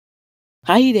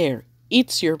Hi there,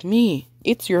 it's your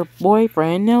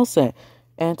boyfriend Nelson,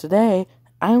 and today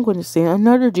I'm going to sing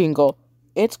another jingle.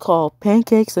 It's called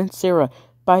Pancakes and Syrup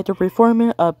by the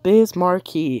performer of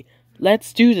Markie.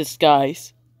 Let's do this,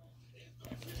 guys.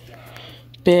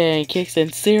 Pancakes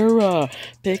and syrup,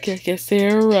 pancakes and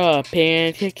syrup,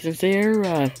 pancakes and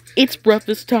syrup. It's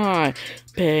breakfast time.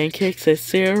 Pancakes and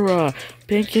syrup,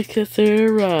 pancakes and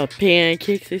syrup,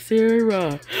 pancakes and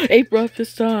syrup. It's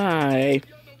breakfast time.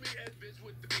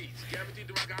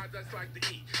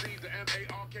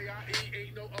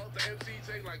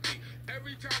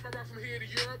 Every time I rock from here to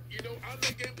Europe, I'm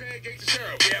making pancakes and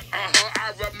syrup. Yep,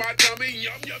 I rub my tummy,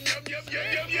 yum, yum, yum, yum, yum,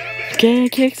 yum, yum.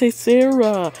 Pancakes and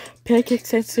syrup,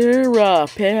 pancakes and syrup,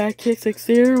 pancakes and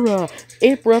syrup.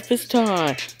 It's breakfast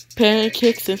time.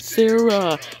 Pancakes and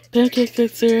syrup, pancakes and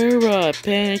syrup,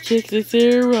 pancakes and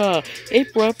syrup.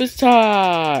 It's breakfast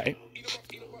time.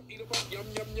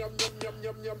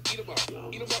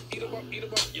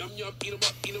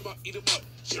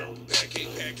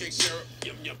 Pancake syrup,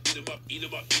 yum yum, eat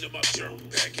 'em up, syrup,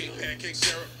 pancake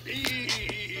syrup,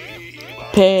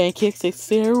 pancakes and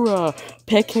syrup,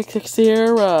 pancakes and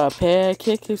syrup,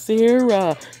 pancakes and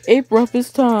syrup. It's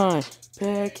breakfast time.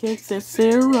 Pancakes and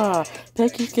syrup,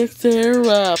 pancakes and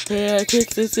syrup,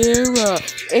 pancakes and syrup.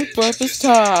 It's breakfast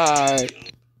time.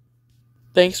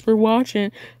 Thanks for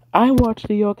watching. I watched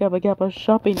the Yo Gabba Gabba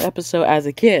shopping episode as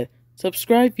a kid.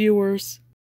 Subscribe, viewers.